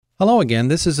Hello again,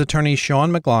 this is attorney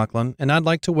Sean McLaughlin, and I'd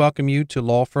like to welcome you to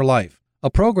Law for Life, a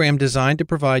program designed to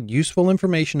provide useful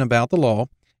information about the law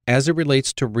as it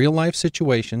relates to real-life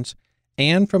situations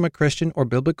and from a Christian or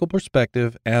biblical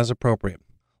perspective as appropriate.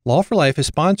 Law for Life is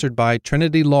sponsored by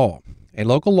Trinity Law, a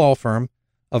local law firm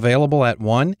available at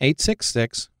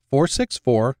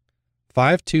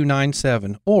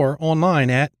 1-866-464-5297 or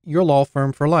online at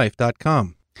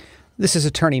yourlawfirmforlife.com. This is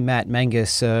attorney Matt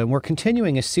Menges. We're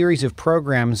continuing a series of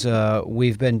programs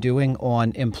we've been doing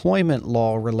on employment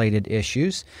law-related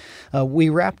issues. We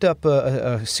wrapped up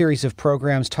a series of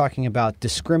programs talking about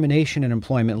discrimination in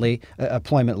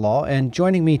employment law, and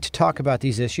joining me to talk about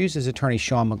these issues is attorney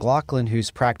Sean McLaughlin, who's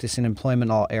practiced in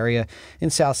employment law area in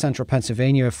South Central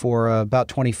Pennsylvania for about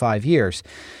 25 years.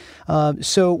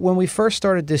 So when we first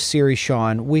started this series,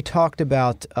 Sean, we talked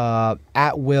about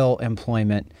at-will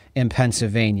employment in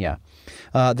Pennsylvania.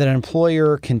 That an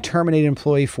employer can terminate an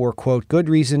employee for, quote, good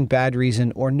reason, bad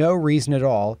reason, or no reason at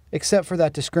all, except for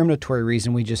that discriminatory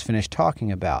reason we just finished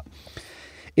talking about.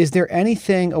 Is there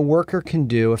anything a worker can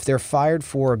do if they're fired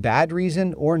for a bad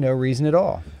reason or no reason at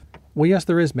all? Well, yes,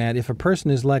 there is, Matt. If a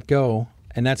person is let go,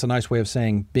 and that's a nice way of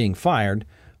saying being fired,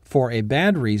 for a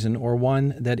bad reason or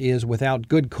one that is without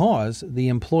good cause, the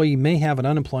employee may have an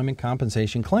unemployment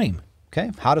compensation claim. Okay.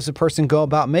 How does a person go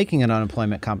about making an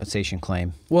unemployment compensation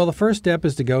claim? Well, the first step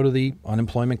is to go to the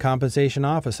Unemployment Compensation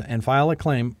Office and file a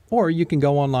claim, or you can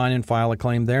go online and file a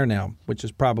claim there now, which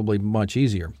is probably much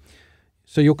easier.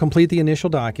 So you'll complete the initial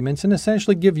documents and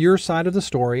essentially give your side of the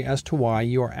story as to why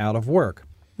you are out of work.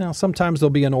 Now, sometimes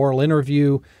there'll be an oral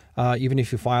interview. Even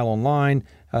if you file online,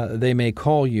 they may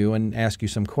call you and ask you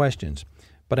some questions.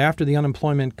 But after the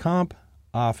Unemployment Comp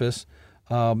Office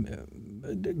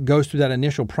goes through that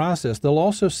initial process, they'll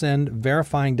also send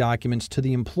verifying documents to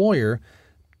the employer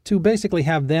to basically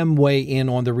have them weigh in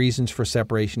on the reasons for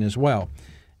separation as well.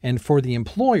 And for the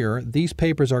employer, these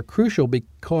papers are crucial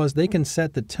because they can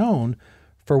set the tone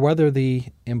for whether the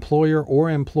employer or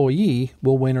employee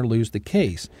will win or lose the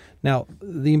case. Now,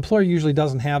 the employer usually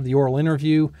doesn't have the oral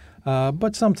interview,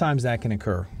 but sometimes that can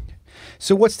occur.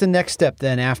 So what's the next step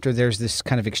then after there's this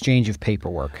kind of exchange of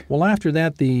paperwork? Well, after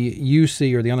that, the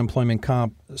UC or the Unemployment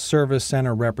Comp Service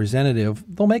Center representative,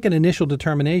 they'll make an initial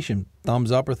determination,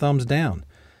 thumbs up or thumbs down.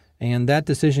 And that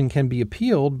decision can be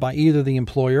appealed by either the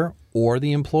employer or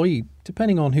the employee,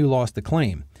 depending on who lost the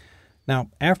claim. Now,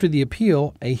 after the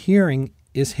appeal, a hearing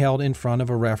is held in front of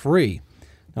a referee.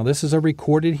 Now, this is a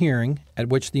recorded hearing at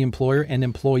which the employer and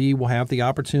employee will have the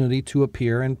opportunity to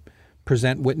appear and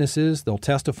present witnesses. They'll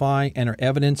testify, enter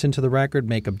evidence into the record,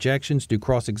 make objections, do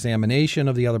cross-examination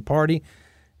of the other party,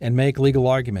 and make legal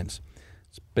arguments.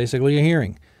 It's basically a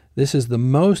hearing. This is the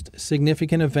most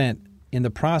significant event in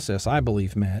the process, I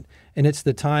believe, Matt, and it's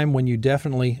the time when you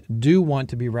definitely do want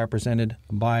to be represented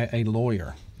by a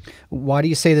lawyer. Why do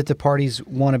you say that the parties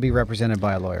want to be represented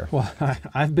by a lawyer? Well,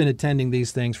 I've been attending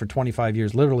these things for 25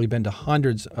 years, literally been to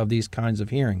hundreds of these kinds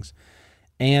of hearings,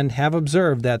 and have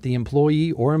observed that the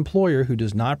employee or employer who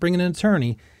does not bring an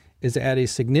attorney is at a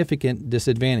significant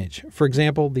disadvantage. For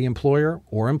example, the employer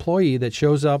or employee that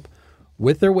shows up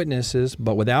with their witnesses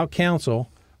but without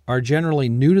counsel are generally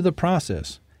new to the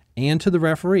process and to the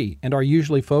referee and are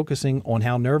usually focusing on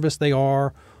how nervous they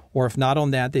are, or if not on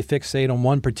that, they fixate on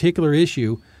one particular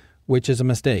issue, which is a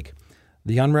mistake.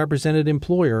 The unrepresented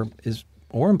employer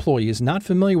or employee is not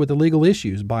familiar with the legal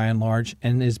issues by and large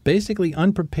and is basically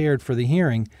unprepared for the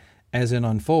hearing as it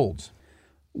unfolds.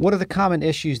 What are the common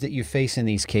issues that you face in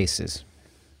these cases?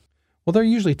 Well, there are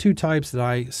usually two types that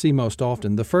I see most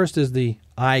often. The first is the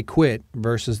I quit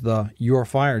versus the you're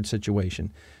fired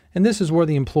situation. And this is where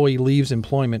the employee leaves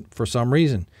employment for some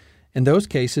reason. In those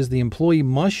cases, the employee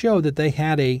must show that they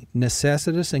had a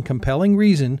necessitous and compelling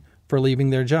reason for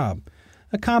leaving their job.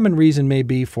 A common reason may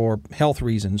be for health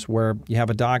reasons, where you have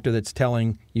a doctor that's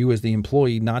telling you as the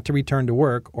employee not to return to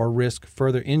work or risk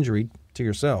further injury to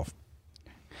yourself.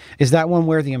 Is that one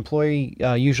where the employee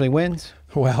usually wins?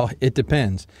 Well, it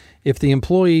depends. If the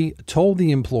employee told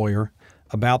the employer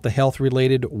about the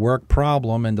health-related work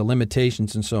problem and the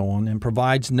limitations and so on, and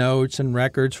provides notes and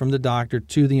records from the doctor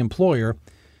to the employer,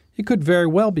 it could very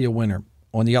well be a winner.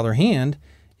 On the other hand,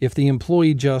 if the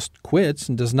employee just quits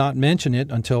and does not mention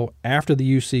it until after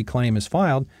the UC claim is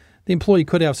filed, the employee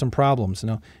could have some problems.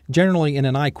 Now, generally, in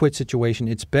an I quit situation,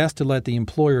 it's best to let the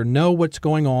employer know what's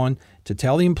going on, to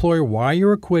tell the employer why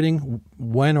you're quitting,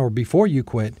 when or before you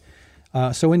quit.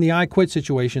 So in the I quit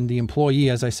situation, the employee,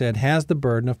 as I said, has the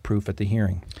burden of proof at the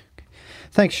hearing.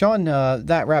 Thanks, Sean.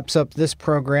 That wraps up this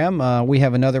program. We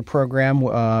have another program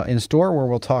in store where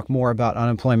we'll talk more about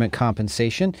unemployment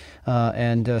compensation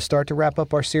and start to wrap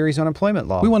up our series on employment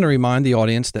law. We want to remind the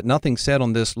audience that nothing said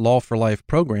on this Law for Life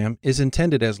program is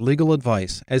intended as legal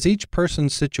advice, as each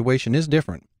person's situation is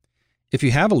different. If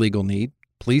you have a legal need,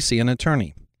 please see an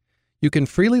attorney. You can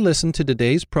freely listen to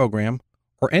today's program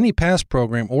or any past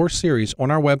program or series on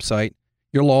our website,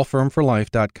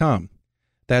 yourlawfirmforlife.com.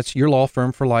 That's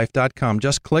yourlawfirmforlife.com.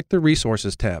 Just click the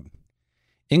Resources tab.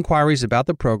 Inquiries about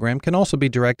the program can also be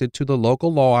directed to the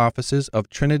local law offices of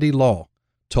Trinity Law.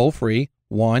 Toll free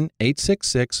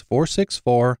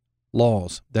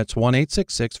 1-866-464-LAWS. That's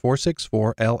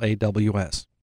 1-866-464-LAWS.